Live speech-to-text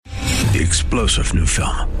The explosive new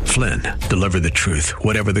film, Flynn, deliver the truth,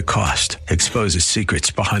 whatever the cost, exposes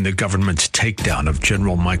secrets behind the government's takedown of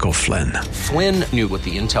General Michael Flynn. Flynn knew what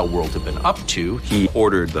the intel world had been up to. He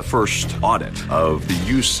ordered the first audit of the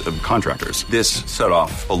use of contractors. This set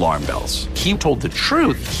off alarm bells. He told the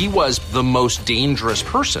truth. He was the most dangerous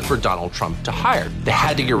person for Donald Trump to hire. They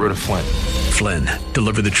had to get rid of Flynn. Flynn,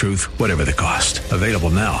 deliver the truth, whatever the cost. Available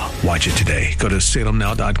now. Watch it today. Go to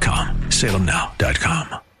salemnow.com.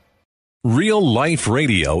 salemnow.com. Real Life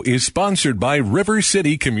Radio is sponsored by River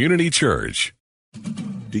City Community Church.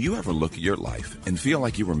 Do you ever look at your life and feel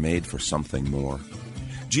like you were made for something more?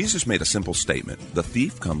 Jesus made a simple statement. The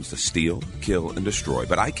thief comes to steal, kill, and destroy,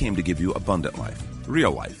 but I came to give you abundant life,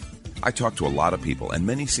 real life. I talk to a lot of people, and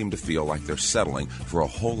many seem to feel like they're settling for a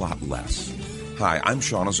whole lot less. Hi, I'm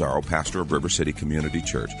Sean Azzaro, pastor of River City Community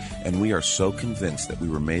Church, and we are so convinced that we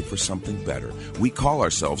were made for something better. We call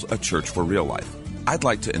ourselves a church for real life. I'd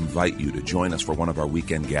like to invite you to join us for one of our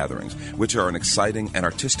weekend gatherings, which are an exciting and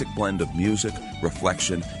artistic blend of music,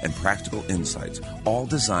 reflection, and practical insights, all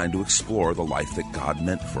designed to explore the life that God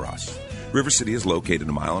meant for us. River City is located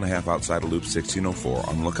a mile and a half outside of Loop 1604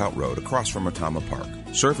 on Lookout Road across from Otama Park.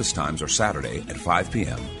 Service times are Saturday at 5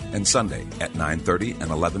 p.m. and Sunday at 9:30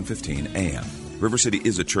 and 11:15 a.m. River City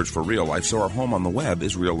is a church for real life, so our home on the web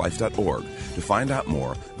is reallife.org. To find out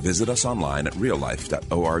more, visit us online at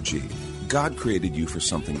reallife.org. God created you for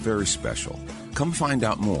something very special. Come find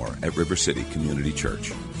out more at River City Community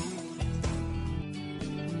Church.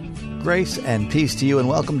 Grace and peace to you, and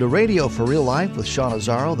welcome to Radio for Real Life with Sean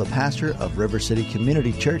Azzaro, the pastor of River City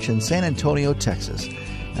Community Church in San Antonio, Texas.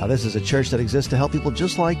 Now, this is a church that exists to help people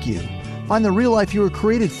just like you find the real life you were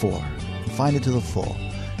created for and find it to the full.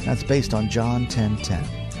 That's based on John 10:10.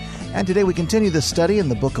 And today we continue the study in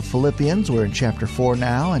the book of Philippians. We're in chapter 4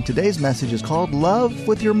 now, and today's message is called Love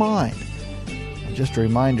with Your Mind. Just a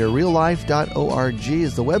reminder, reallife.org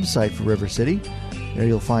is the website for River City. There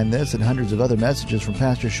you'll find this and hundreds of other messages from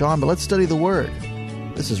Pastor Sean, but let's study the Word.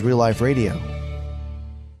 This is Real Life Radio.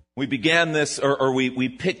 We began this, or we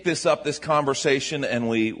picked this up, this conversation, and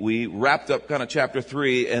we wrapped up kind of chapter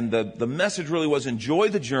 3, and the message really was enjoy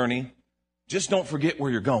the journey, just don't forget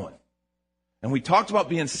where you're going. And we talked about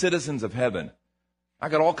being citizens of heaven. I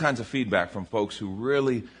got all kinds of feedback from folks who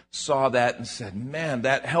really saw that and said, man,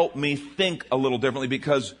 that helped me think a little differently,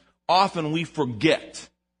 because often we forget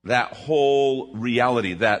that whole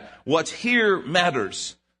reality, that what's here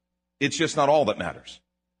matters. It's just not all that matters.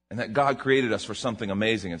 And that God created us for something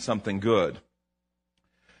amazing and something good.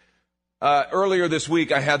 Earlier this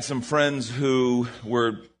week, I had some friends who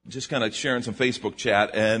were just kind of sharing some Facebook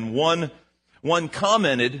chat, and one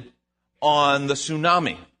commented on the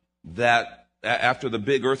tsunami that after the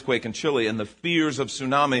big earthquake in Chile and the fears of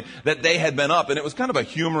tsunami, that they had been up, and it was kind of a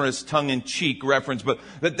humorous tongue-in-cheek reference, but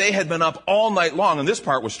that they had been up all night long, and this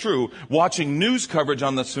part was true, watching news coverage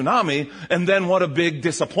on the tsunami, and then what a big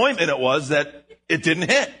disappointment it was that it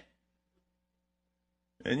didn't hit.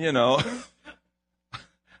 And you know,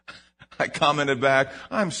 I commented back,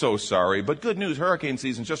 I'm so sorry, but good news, hurricane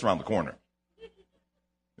season's just around the corner.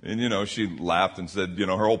 And, you know, she laughed and said, you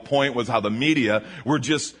know, her whole point was how the media were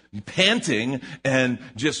just panting and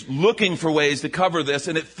just looking for ways to cover this.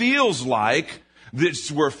 And it feels like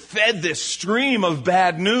we're fed this stream of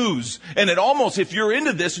bad news. And it almost, if you're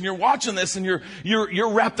into this and you're watching this and you're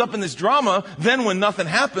wrapped up in this drama, then when nothing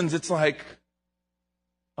happens, it's like,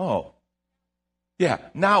 oh, yeah,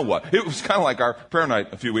 now what? It was kind of like our prayer night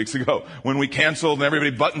a few weeks ago when we canceled and everybody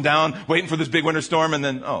buttoned down, waiting for this big winter storm, and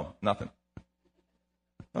then, oh, nothing.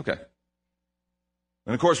 Okay.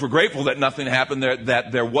 And of course, we're grateful that nothing happened there,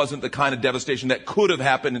 that there wasn't the kind of devastation that could have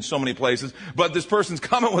happened in so many places. But this person's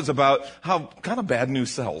comment was about how kind of bad news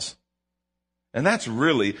sells. And that is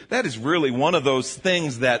really one of those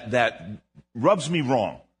things that rubs me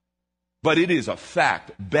wrong. But it is a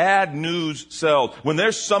fact. Bad news sells. When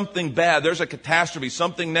there's something bad, there's a catastrophe,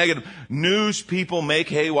 something negative, news people make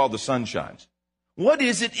hay while the sun shines. What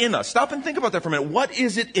is it in us? Stop and think about that for a minute. What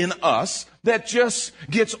is it in us that just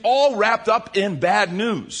gets all wrapped up in bad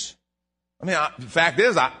news? I mean, the fact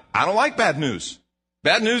is, I don't like bad news.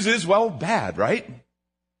 Bad news is, well, bad, right?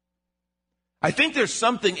 I think there's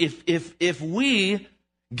something, if we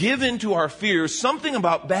give in to our fears, something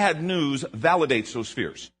about bad news validates those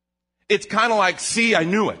fears. It's kind of like, see, I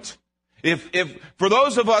knew it. If for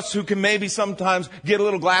those of us who can maybe sometimes get a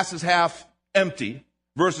little glasses half empty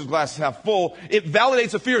versus glasses half full, it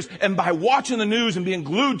validates the fears. And by watching the news and being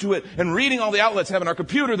glued to it and reading all the outlets, having our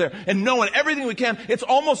computer there and knowing everything we can, it's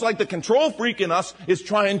almost like the control freak in us is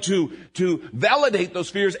trying to validate those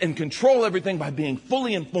fears and control everything by being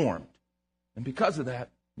fully informed. And because of that,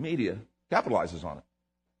 media capitalizes on it.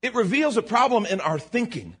 it reveals a problem in our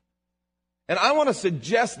thinking. And I want to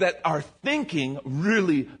suggest that our thinking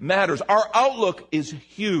really matters. Our outlook is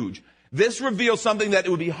huge. This reveals something that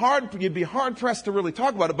you'd be hard pressed to really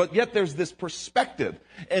talk about it, but yet there's this perspective.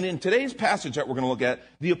 And in today's passage that we're going to look at,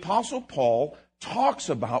 the Apostle Paul talks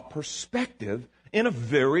about perspective in a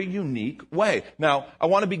very unique way. Now, I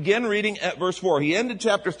want to begin reading at verse 4. He ended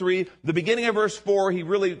chapter 3. The beginning of verse 4, he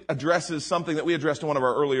really addresses something that we addressed in one of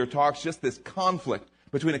our earlier talks, just this conflict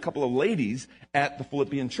between a couple of ladies at the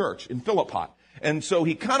Philippian church in Philippi. And so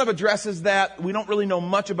he kind of addresses that. We don't really know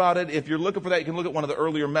much about it. If you're looking for that, you can look at one of the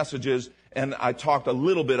earlier messages, and I talked a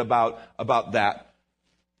little bit about that.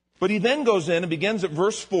 But he then goes in and begins at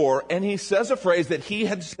verse 4, and he says a phrase that he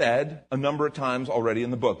had said a number of times already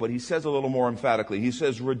in the book, but he says a little more emphatically. He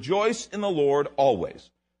says, "Rejoice in the Lord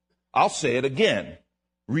always." I'll say it again.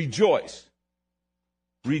 Rejoice.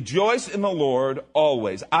 Rejoice in the Lord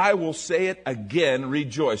always. I will say it again,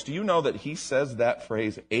 rejoice. Do you know that he says that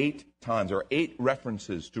phrase 8 times? There are 8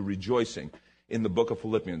 references to rejoicing in the book of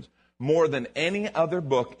Philippians, more than any other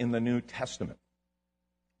book in the New Testament.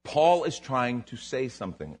 Paul is trying to say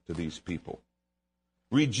something to these people.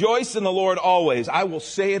 Rejoice in the Lord always. I will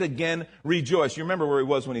say it again, rejoice. You remember where he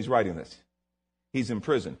was when he's writing this? He's in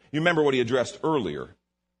prison. You remember what he addressed earlier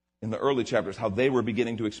in the early chapters, how they were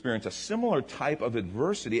beginning to experience a similar type of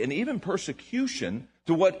adversity and even persecution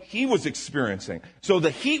to what he was experiencing. So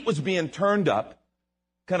the heat was being turned up.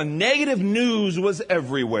 Kind of negative news was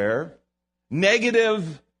everywhere.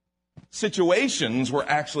 Negative situations were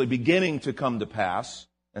actually beginning to come to pass,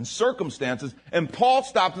 and circumstances. And Paul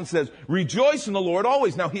stops and says, rejoice in the Lord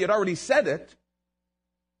always. Now, he had already said it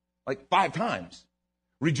like 5 times.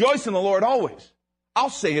 Rejoice in the Lord always. I'll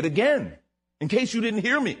say it again in case you didn't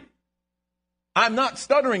hear me. I'm not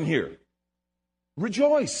stuttering here.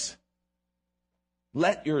 Rejoice.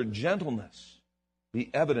 Let your gentleness be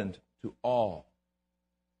evident to all.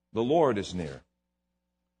 The Lord is near.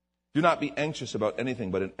 Do not be anxious about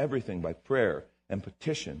anything, but in everything by prayer and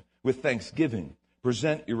petition, with thanksgiving,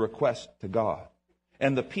 present your request to God.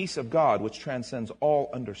 And the peace of God, which transcends all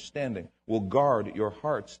understanding, will guard your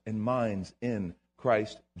hearts and minds in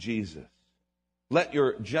Christ Jesus. Let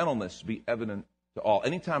your gentleness be evident to all.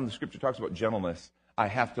 Anytime the scripture talks about gentleness, I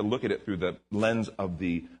have to look at it through the lens of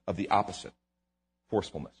the opposite,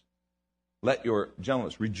 forcefulness. Let your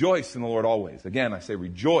gentleness. Rejoice in the Lord always. Again, I say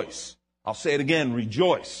rejoice. I'll say it again,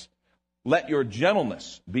 rejoice. Let your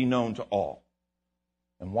gentleness be known to all.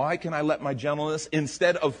 And why can I let my gentleness,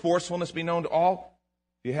 instead of forcefulness, be known to all?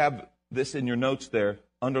 If you have this in your notes there,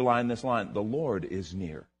 underline this line. The Lord is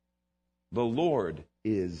near. The Lord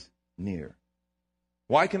is near.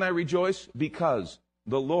 Why can I rejoice? Because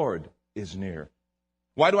the Lord is near.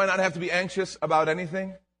 Why do I not have to be anxious about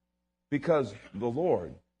anything? Because the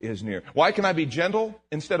Lord is near. Why can I be gentle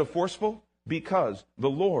instead of forceful? Because the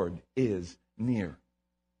Lord is near.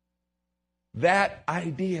 That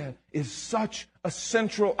idea is such a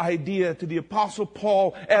central idea to the Apostle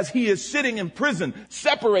Paul as he is sitting in prison,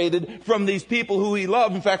 separated from these people who he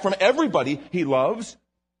loved, in fact, from everybody he loves,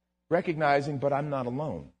 recognizing, but I'm not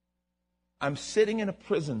alone. I'm sitting in a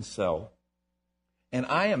prison cell, and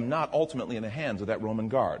I am not ultimately in the hands of that Roman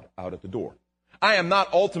guard out at the door. I am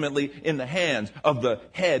not ultimately in the hands of the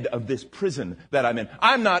head of this prison that I'm in.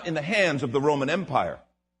 I'm not in the hands of the Roman Empire.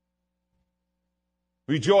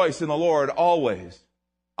 Rejoice in the Lord always.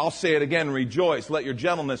 I'll say it again, rejoice. Let your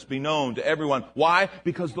gentleness be known to everyone. Why?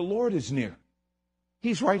 Because the Lord is near.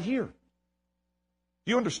 He's right here. Do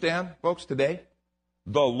you understand, folks, today?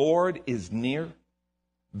 The Lord is near.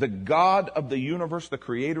 The God of the universe, the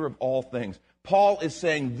creator of all things. Paul is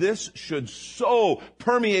saying this should so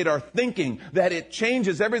permeate our thinking that it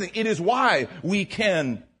changes everything. It is why we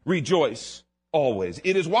can rejoice always.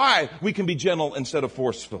 It is why we can be gentle instead of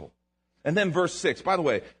forceful. And then verse 6, by the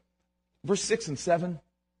way, verse 6 and 7,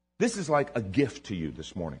 this is like a gift to you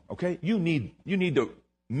this morning, okay? You need to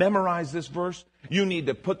memorize this verse. You need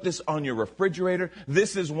to put this on your refrigerator.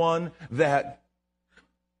 This is one that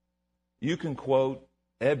you can quote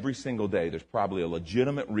every single day. There's probably a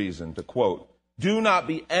legitimate reason to quote. Do not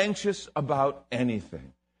be anxious about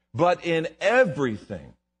anything, but in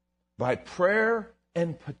everything, by prayer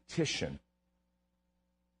and petition.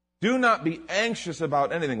 Do not be anxious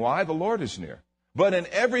about anything. Why? The Lord is near. But in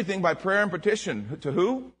everything, by prayer and petition. To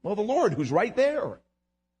who? Well, the Lord, who's right there.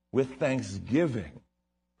 With thanksgiving,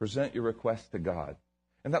 present your request to God.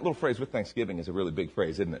 And that little phrase, with thanksgiving, is a really big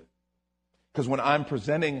phrase, isn't it? Because when I'm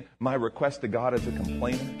presenting my request to God as a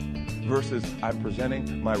complainer versus I'm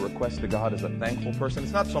presenting my request to God as a thankful person,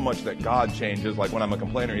 it's not so much that God changes. Like when I'm a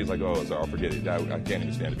complainer, he's like, oh, sorry, I'll forget it. I can't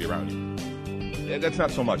even stand to be around you. that's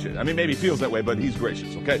not so much it. I mean, maybe he feels that way, but he's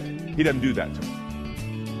gracious, okay? He doesn't do that to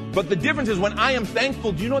me. But the difference is when I am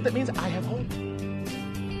thankful, do you know what that means? I have hope.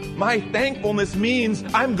 My thankfulness means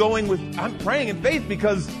I'm praying in faith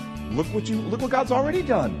because look what God's already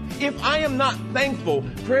done. If I am not thankful,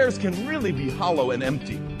 prayers can really be hollow and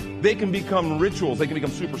empty. They can become rituals. They can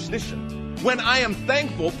become superstition. When I am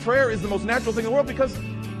thankful, prayer is the most natural thing in the world because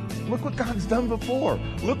look what God's done before.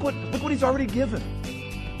 Look what He's already given.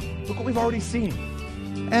 Look what we've already seen.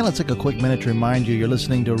 And let's take a quick minute to remind you, you're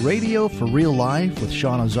listening to Radio for Real Life with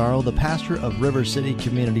Sean Azzaro, the pastor of River City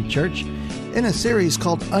Community Church, in a series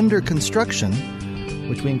called Under Construction,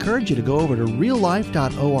 which we encourage you to go over to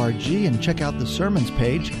reallife.org and check out the sermons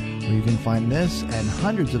page, where you can find this and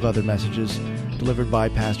hundreds of other messages delivered by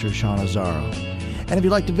Pastor Sean Azzaro. And if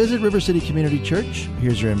you'd like to visit River City Community Church,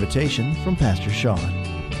 here's your invitation from Pastor Sean.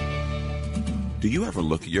 Do you ever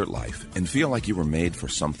look at your life and feel like you were made for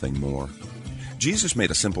something more? Jesus made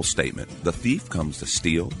a simple statement. The thief comes to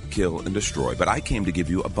steal, kill, and destroy, but I came to give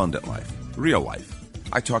you abundant life, real life.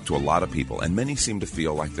 I talk to a lot of people, and many seem to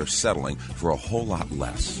feel like they're settling for a whole lot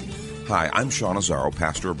less. Hi, I'm Sean Azzaro,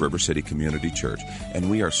 pastor of River City Community Church, and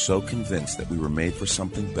we are so convinced that we were made for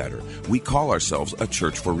something better. We call ourselves a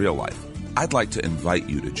church for real life. I'd like to invite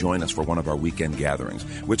you to join us for one of our weekend gatherings,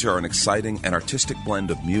 which are an exciting and artistic blend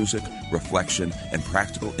of music, reflection, and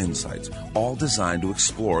practical insights, all designed to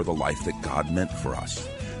explore the life that God meant for us.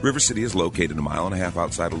 River City is located a mile and a half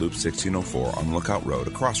outside of Loop 1604 on Lookout Road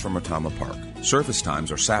across from Matama Park. Service times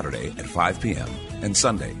are Saturday at 5 p.m. and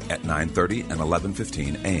Sunday at 9:30 and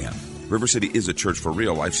 11:15 a.m. River City is a church for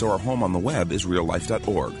real life, so our home on the web is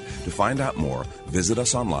reallife.org. To find out more, visit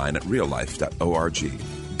us online at reallife.org.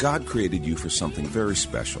 God created you for something very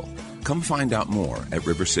special. Come find out more at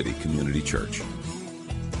River City Community Church.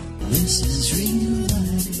 This is Real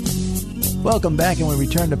Life. Welcome back, and we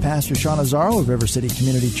return to Pastor Sean Azzaro of River City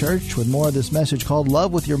Community Church with more of this message called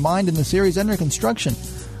Love with Your Mind in the series Under Construction,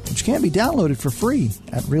 which can be downloaded for free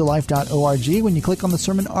at reallife.org when you click on the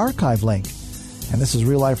Sermon Archive link. And this is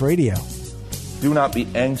Real Life Radio. Do not be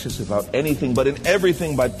anxious about anything, but in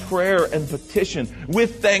everything by prayer and petition,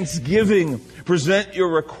 with thanksgiving, present your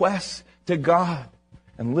requests to God.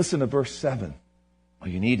 And listen to verse 7. Oh,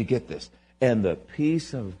 you need to get this. And the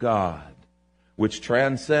peace of God, which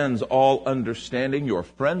transcends all understanding, your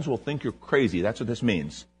friends will think you're crazy. That's what this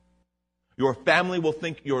means. Your family will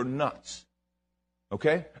think you're nuts.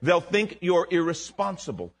 Okay? They'll think you're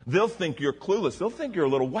irresponsible. They'll think you're clueless. They'll think you're a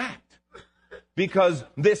little whacked. Because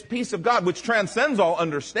this peace of God, which transcends all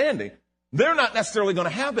understanding, they're not necessarily going to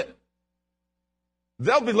have it.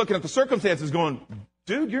 They'll be looking at the circumstances going,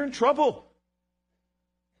 dude, you're in trouble.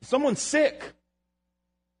 Someone's sick.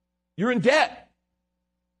 You're in debt.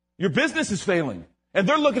 Your business is failing. And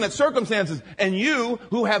they're looking at circumstances. And you,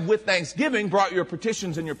 who have with thanksgiving brought your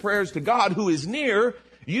petitions and your prayers to God, who is near,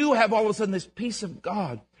 you have all of a sudden this peace of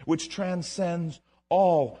God, which transcends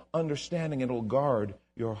all understanding, and will guard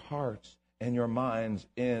your hearts and your minds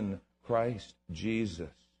in Christ Jesus.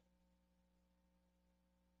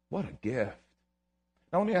 What a gift.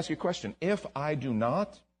 Now let me ask you a question. If I do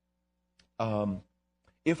not have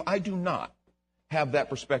that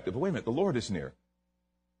perspective, wait a minute, the Lord is near,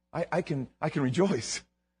 I can rejoice.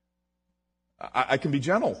 I can be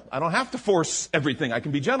gentle. I don't have to force everything. I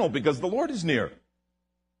can be gentle because the Lord is near.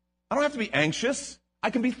 I don't have to be anxious. I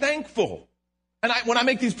can be thankful. And when I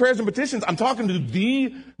make these prayers and petitions, I'm talking to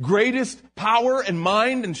the greatest power and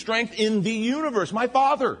mind and strength in the universe, my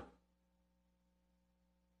Father.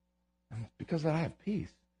 And because of that, I have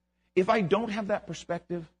peace. If I don't have that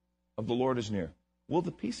perspective of the Lord is near, will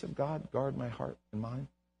the peace of God guard my heart and mind?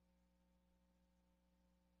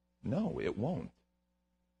 No, it won't.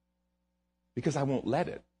 Because I won't let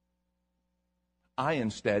it. I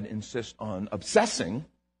instead insist on obsessing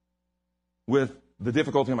with the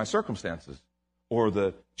difficulty of my circumstances, or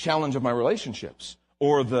the challenge of my relationships,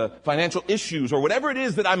 or the financial issues, or whatever it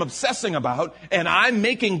is that I'm obsessing about, and I'm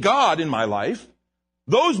making God in my life.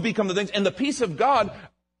 Those become the things. And the peace of God,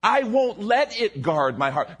 I won't let it guard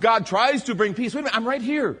my heart. God tries to bring peace. Wait a minute, I'm right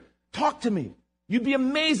here. Talk to me. You'd be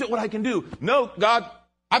amazed at what I can do. No, God,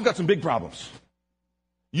 I've got some big problems.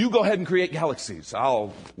 You go ahead and create galaxies.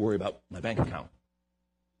 I'll worry about my bank account.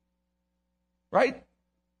 Right?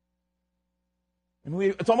 And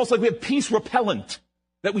it's almost like we have peace repellent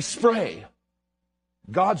that we spray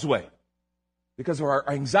God's way because of our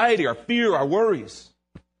anxiety, our fear, our worries.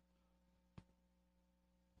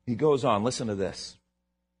 He goes on, listen to this.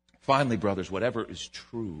 Finally, brothers, whatever is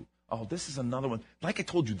true. Oh, this is another one. Like I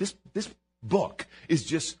told you, this book is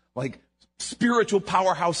just like spiritual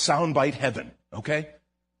powerhouse soundbite heaven, okay?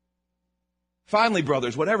 Finally,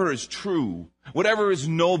 brothers, whatever is true, whatever is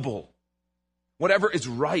noble, whatever is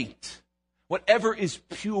right, whatever is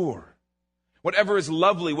pure, whatever is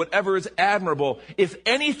lovely, whatever is admirable, if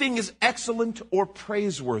anything is excellent or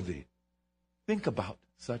praiseworthy, think about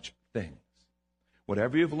such things.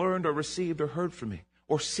 Whatever you've learned or received or heard from me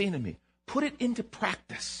or seen in me, put it into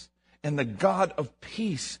practice, and the God of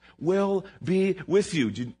peace will be with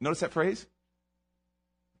you. Did you notice that phrase?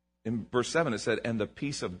 In verse 7 it said, and the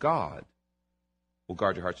peace of God will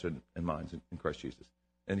guard your hearts and minds in Christ Jesus.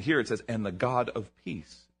 And here it says, and the God of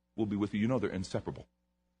peace will be with you. You know they're inseparable.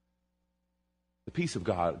 The peace of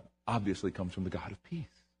God obviously comes from the God of peace.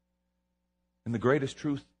 And the greatest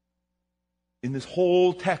truth in this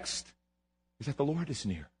whole text is that the Lord is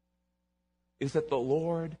near. Is that the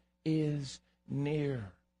Lord is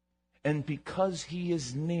near. And because he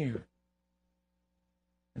is near,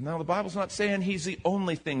 and now the Bible's not saying he's the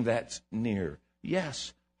only thing that's near.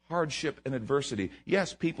 Yes, hardship and adversity.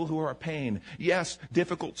 Yes, people who are in pain. Yes,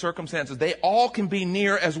 difficult circumstances. They all can be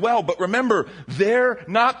near as well. But remember, they're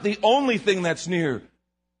not the only thing that's near.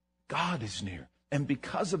 God is near. And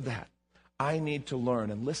because of that, I need to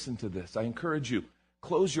learn and listen to this. I encourage you,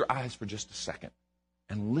 close your eyes for just a second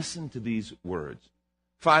and listen to these words.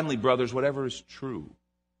 Finally, brothers, whatever is true,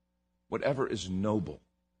 whatever is noble,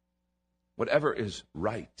 whatever is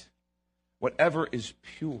right, whatever is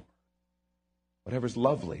pure, whatever is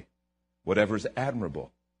lovely, whatever is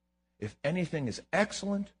admirable, if anything is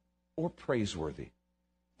excellent or praiseworthy,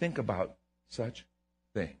 think about such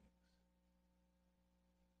things.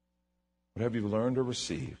 Whatever you've learned or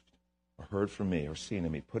received or heard from me or seen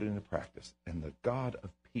in me, put it into practice, and the God of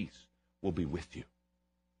peace will be with you.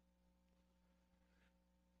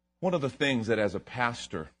 One of the things that as a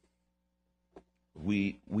pastor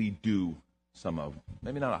we do some of,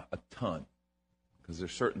 maybe not a ton, because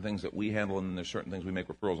there's certain things that we handle and there's certain things we make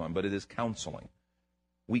referrals on, but it is counseling.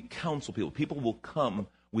 We counsel people. People will come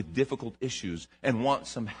with difficult issues and want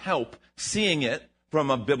some help seeing it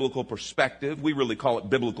from a biblical perspective. We really call it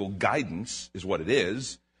biblical guidance, is what it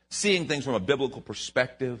is. Seeing things from a biblical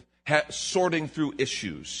perspective, sorting through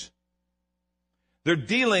issues. They're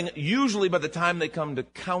dealing, usually by the time they come to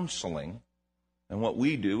counseling, and what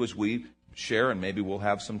we do is we share, and maybe we'll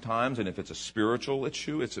have some times, and if it's a spiritual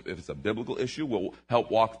issue, if it's a biblical issue, we'll help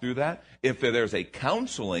walk through that. If there's a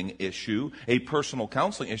counseling issue, a personal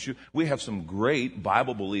counseling issue, we have some great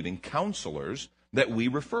Bible-believing counselors that we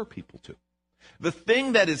refer people to. The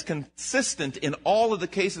thing that is consistent in all of the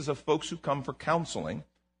cases of folks who come for counseling,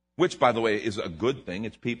 which, by the way, is a good thing,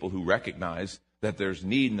 it's people who recognize that there's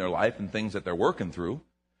need in their life and things that they're working through.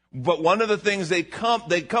 But one of the things they come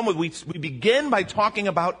with, we begin by talking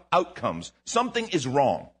about outcomes. Something is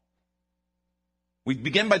wrong. We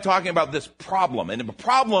begin by talking about this problem, and the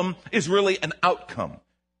problem is really an outcome.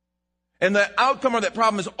 And the outcome or that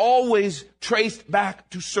problem is always traced back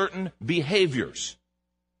to certain behaviors.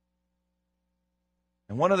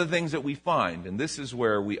 And one of the things that we find, and this is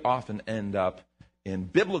where we often end up in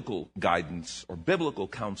biblical guidance or biblical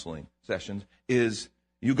counseling sessions, is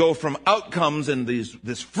you go from outcomes and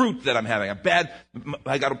this fruit that I'm having.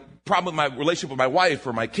 I got a problem with my relationship with my wife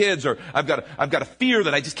or my kids, or I've got a fear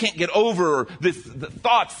that I just can't get over, or the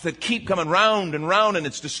thoughts that keep coming round and round, and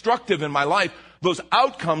it's destructive in my life. Those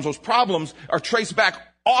outcomes, those problems are traced back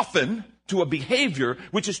often to a behavior,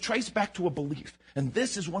 which is traced back to a belief. And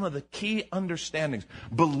this is one of the key understandings.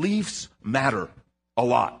 Beliefs matter a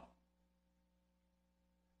lot.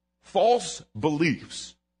 False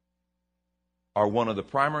beliefs are one of the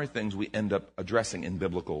primary things we end up addressing in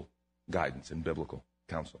biblical guidance, in biblical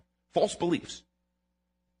counseling. False beliefs.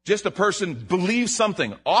 Just a person believes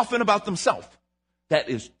something, often about themselves, that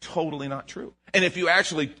is totally not true. And if you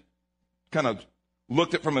actually kind of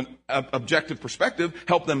looked at it from an objective perspective,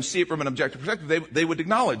 help them see it from an objective perspective, they would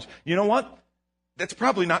acknowledge, you know what? That's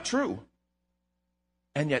probably not true.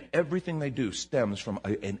 And yet everything they do stems from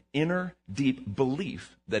an inner, deep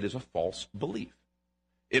belief that is a false belief.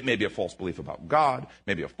 It may be a false belief about God,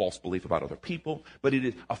 maybe a false belief about other people, but it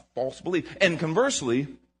is a false belief. And conversely,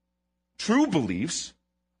 true beliefs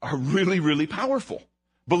are really, really powerful.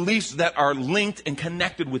 Beliefs that are linked and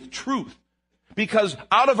connected with truth. Because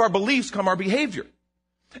out of our beliefs come our behavior.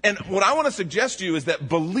 And what I want to suggest to you is that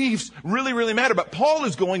beliefs really, really matter. But Paul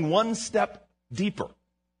is going one step deeper.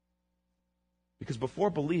 Because before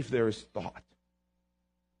belief, there is thought.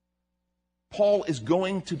 Paul is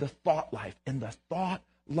going to the thought life, and the thought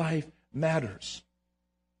life matters.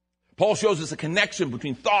 Paul shows us a connection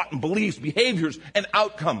between thought and beliefs, behaviors, and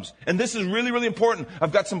outcomes. And this is really, really important.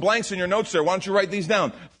 I've got some blanks in your notes there. Why don't you write these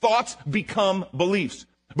down? Thoughts become beliefs.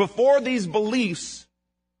 Before these beliefs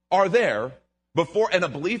are there, And a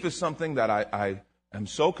belief is something that I am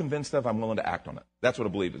so convinced of, I'm willing to act on it. That's what a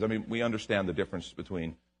belief is. I mean, we understand the difference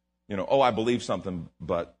between, I believe something,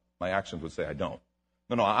 but my actions would say I don't.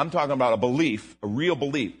 No, I'm talking about a belief, a real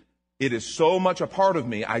belief. It is so much a part of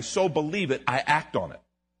me, I so believe it, I act on it.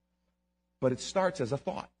 But it starts as a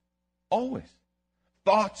thought, always.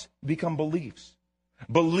 Thoughts become beliefs.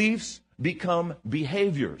 Beliefs become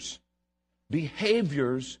behaviors.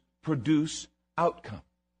 Behaviors produce outcome.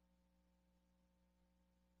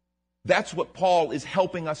 That's what Paul is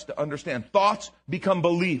helping us to understand. Thoughts become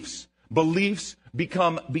beliefs. Beliefs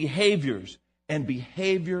become behaviors. And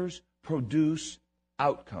behaviors produce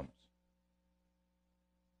outcomes.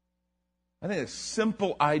 I think a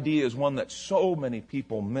simple idea is one that so many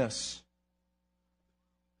people miss.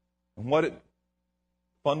 And what it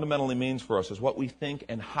fundamentally means for us is what we think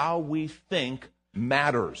and how we think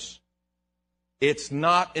matters. It's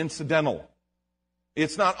not incidental.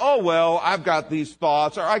 It's not, I've got these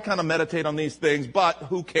thoughts, or I kind of meditate on these things, but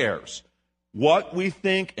who cares? What we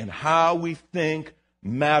think and how we think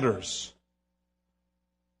matters.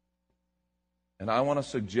 And I want to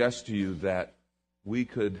suggest to you that we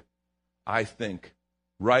could, I think,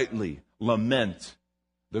 rightly lament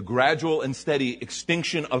the gradual and steady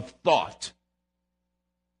extinction of thought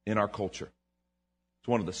in our culture. It's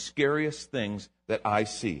one of the scariest things that I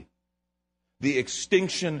see. The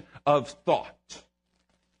extinction of thought.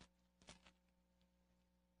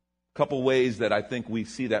 A couple ways that I think we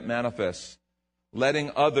see that manifest.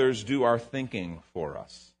 Letting others do our thinking for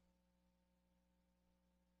us.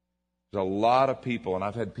 There's a lot of people, and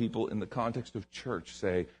I've had people in the context of church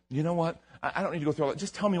say, you know what, I don't need to go through all that.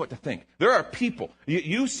 Just tell me what to think. There are people,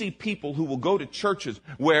 you see people who will go to churches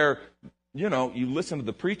where, you listen to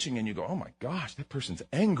the preaching and you go, oh my gosh, that person's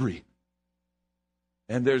angry.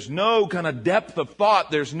 And there's no kind of depth of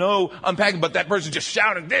thought. There's no unpacking, but that person's just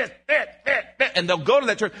shouting this. And they'll go to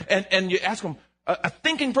that church, and you ask them, a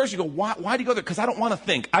thinking person, you go, why do you go there? Because I don't want to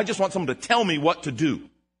think. I just want someone to tell me what to do.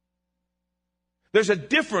 There's a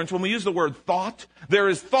difference when we use the word thought. There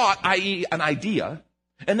is thought, i.e. an idea,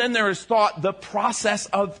 and then there is thought, the process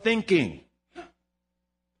of thinking.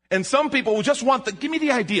 And some people will just want give me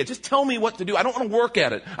the idea. Just tell me what to do. I don't want to work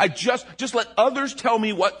at it. I just let others tell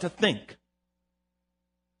me what to think.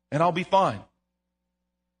 And I'll be fine.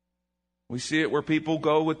 We see it where people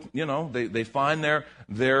go with, they find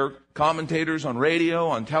their commentators on radio,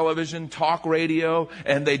 on television, talk radio,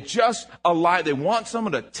 and they just they want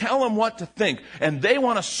someone to tell them what to think. And they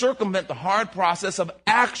want to circumvent the hard process of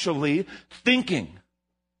actually thinking,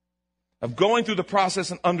 of going through the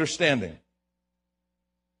process and understanding.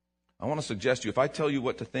 I want to suggest to you, if I tell you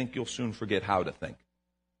what to think, you'll soon forget how to think.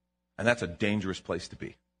 And that's a dangerous place to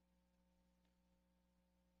be.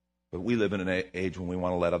 But we live in an age when we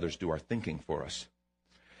want to let others do our thinking for us.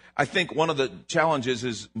 I think one of the challenges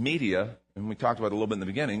is media, and we talked about it a little bit in the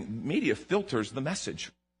beginning, media filters the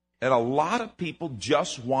message. And a lot of people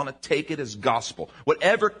just want to take it as gospel.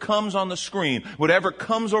 Whatever comes on the screen, whatever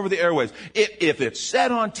comes over the airwaves, if it's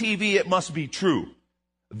said on TV, it must be true.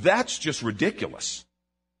 That's just ridiculous.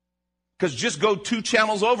 Because just go 2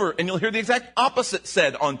 channels over and you'll hear the exact opposite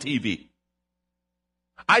said on TV.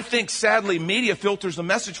 I think, sadly, media filters the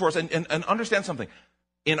message for us. And understand something.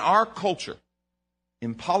 In our culture,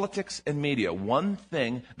 in politics and media, one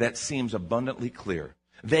thing that seems abundantly clear.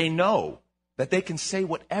 They know that they can say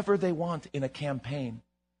whatever they want in a campaign.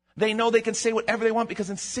 They know they can say whatever they want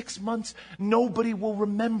because in 6 months, nobody will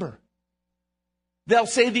remember. They'll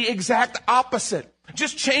say the exact opposite.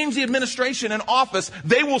 Just change the administration in office.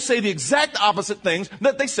 They will say the exact opposite things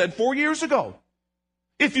that they said 4 years ago.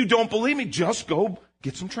 If you don't believe me, just go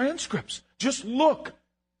get some transcripts. Just look.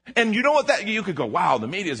 And you know what you could go, wow, the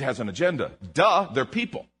media has an agenda. Duh, they're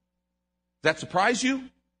people. Does that surprise you?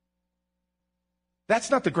 That's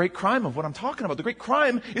not the great crime of what I'm talking about. The great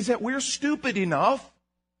crime is that we're stupid enough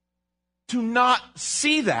to not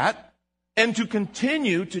see that and to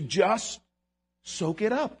continue to just soak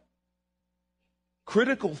it up.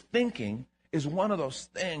 Critical thinking is one of those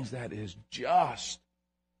things that is just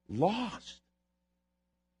lost.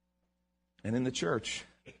 And in the church,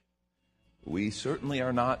 we certainly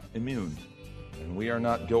are not immune, and we are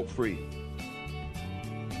not guilt-free.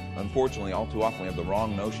 Unfortunately, all too often we have the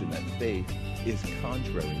wrong notion that faith is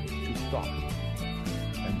contrary to thought.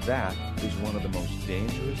 And that is one of the most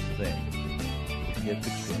dangerous things to hit the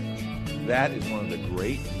church. That is one of the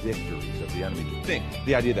great victories of the enemy. To think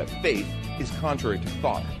the idea that faith is contrary to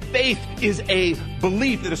thought. Faith is a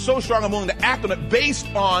belief that is so strong I'm willing to act on it based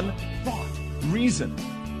on thought, reason,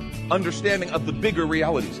 understanding of the bigger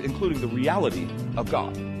realities, including the reality of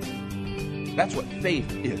God. That's what faith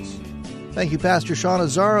is. Thank you, Pastor Sean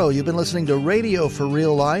Azzaro. You've been listening to Radio for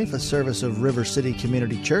Real Life, a service of River City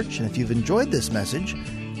Community Church. And if you've enjoyed this message,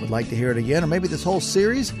 would like to hear it again, or maybe this whole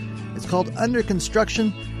series, it's called Under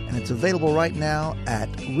Construction, and it's available right now at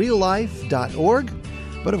reallife.org.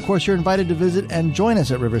 But of course, you're invited to visit and join us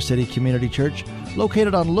at River City Community Church,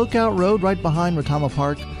 located on Lookout Road right behind Retama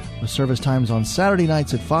Park, with service times on Saturday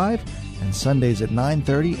nights at 5 and Sundays at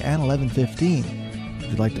 9:30 and 11:15. If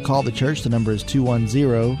you'd like to call the church, the number is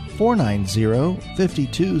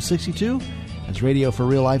 210-490-5262. As Radio for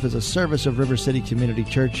Real Life is a service of River City Community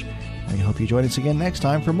Church. And we hope you join us again next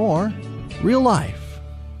time for more Real Life.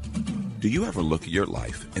 Do you ever look at your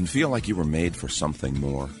life and feel like you were made for something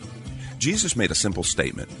more? Jesus made a simple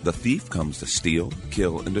statement. The thief comes to steal,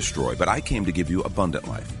 kill, and destroy, but I came to give you abundant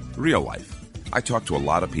life, real life. I talk to a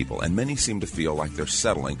lot of people, and many seem to feel like they're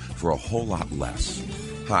settling for a whole lot less.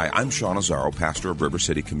 Hi, I'm Sean Azzaro, pastor of River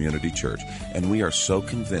City Community Church, and we are so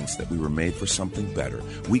convinced that we were made for something better.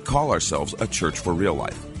 We call ourselves a church for real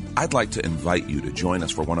life. I'd like to invite you to join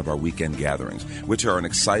us for one of our weekend gatherings, which are an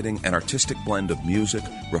exciting and artistic blend of music,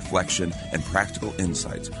 reflection, and practical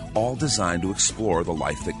insights, all designed to explore the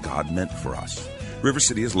life that God meant for us. River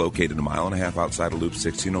City is located a mile and a half outside of Loop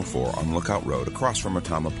 1604 on Lookout Road across from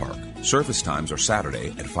Retama Park. Service times are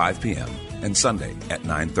Saturday at 5 p.m. and Sunday at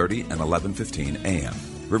 9:30 and 11:15 a.m.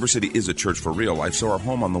 River City is a church for real life, so our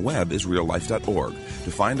home on the web is reallife.org.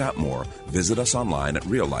 To find out more, visit us online at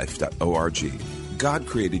reallife.org. God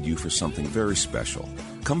created you for something very special.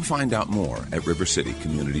 Come find out more at River City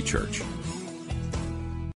Community Church.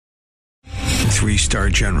 3-star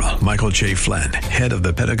General Michael J. Flynn, head of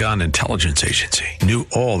the Pentagon Intelligence Agency, knew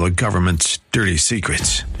all the government's dirty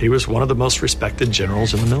secrets. He was one of the most respected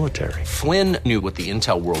generals in the military. Flynn knew what the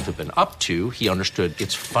intel world had been up to. He understood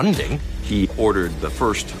its funding. He ordered the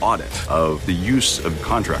first audit of the use of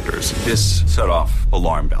contractors. This set off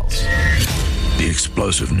alarm bells. The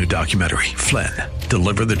explosive new documentary, Flynn,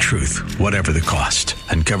 Deliver the Truth, Whatever the Cost,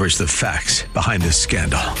 uncovers the facts behind this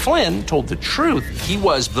scandal. Flynn told the truth. He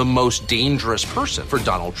was the most dangerous person for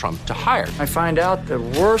Donald Trump to hire. I find out the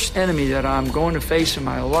worst enemy that I'm going to face in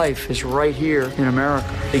my life is right here in America.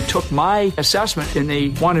 They took my assessment and they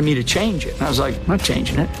wanted me to change it. And I was like, I'm not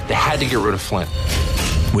changing it. They had to get rid of Flynn.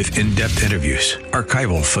 With in-depth interviews,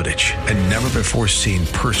 archival footage, and never-before-seen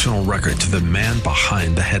personal records of the man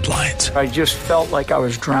behind the headlines. I just felt like I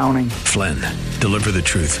was drowning. Flynn, Deliver the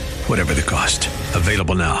Truth, Whatever the Cost.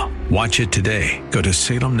 Available now. Watch it today. Go to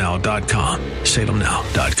salemnow.com.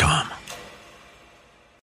 salemnow.com.